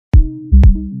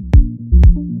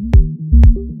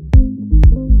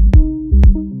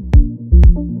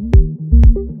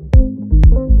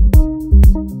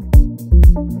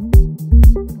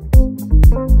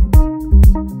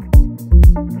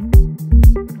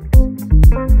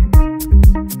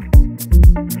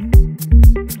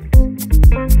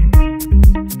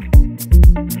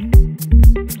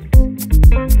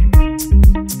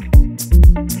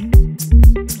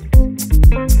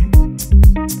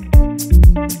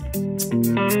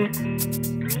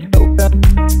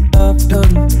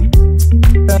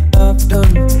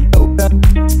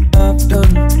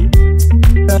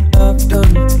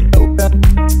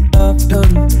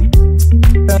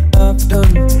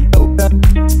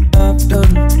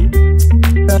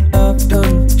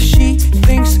She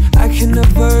thinks I can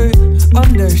never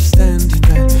understand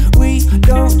that we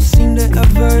don't seem to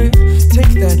ever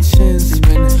take that chance.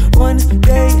 When one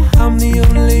day I'm the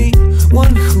only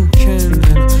one who can,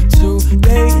 and 2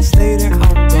 days later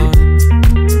I'm gone.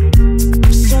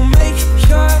 So make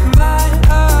your mind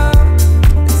up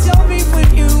and tell me when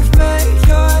you've made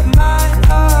your mind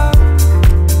up.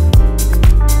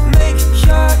 Make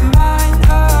your mind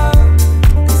up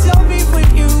and tell me when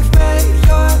you've made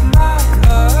your mind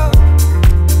up.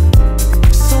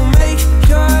 So make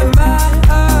your mind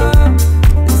up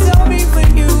and tell me when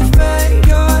you've made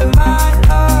your mind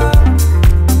up.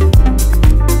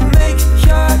 Make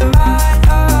your mind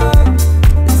up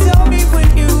and tell me when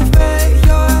you've made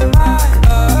your mind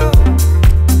up.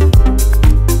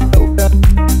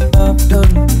 I've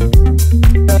done,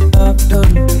 I've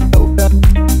done,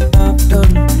 I've done, I've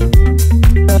done,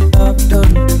 I've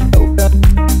done,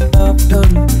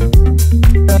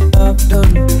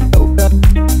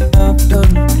 I've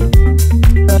done,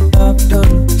 I've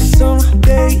done. Some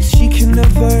days she can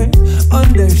never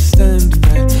understand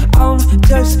that I'm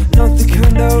just not the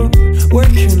kind of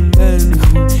working man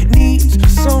who needs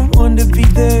someone to be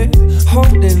there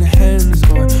holding hands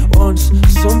or wants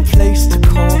some place to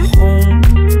call home.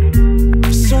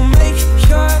 So make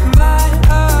your mind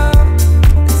up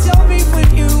and tell me when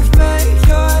you've made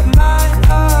your mind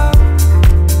up.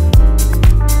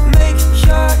 Make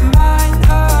your mind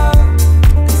up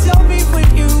and tell me when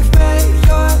you've made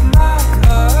your mind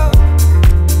up.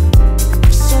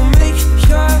 So make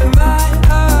your mind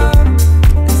up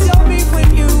and tell me when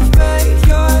you've made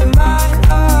your mind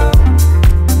up.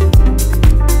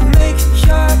 Make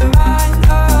your mind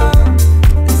up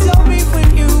and tell me when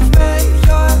you've made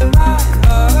your mind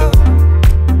up.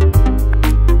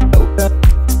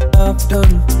 I've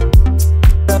done,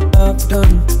 I've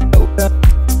done, I've done,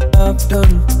 I've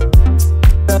done,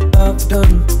 I've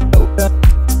done,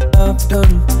 I've done,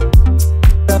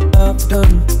 I've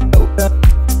done,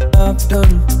 I've done, I've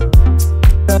done,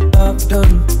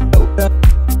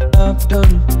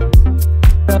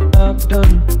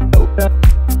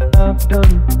 I've done, I've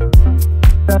done,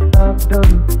 I've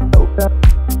done,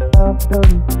 I've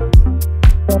done.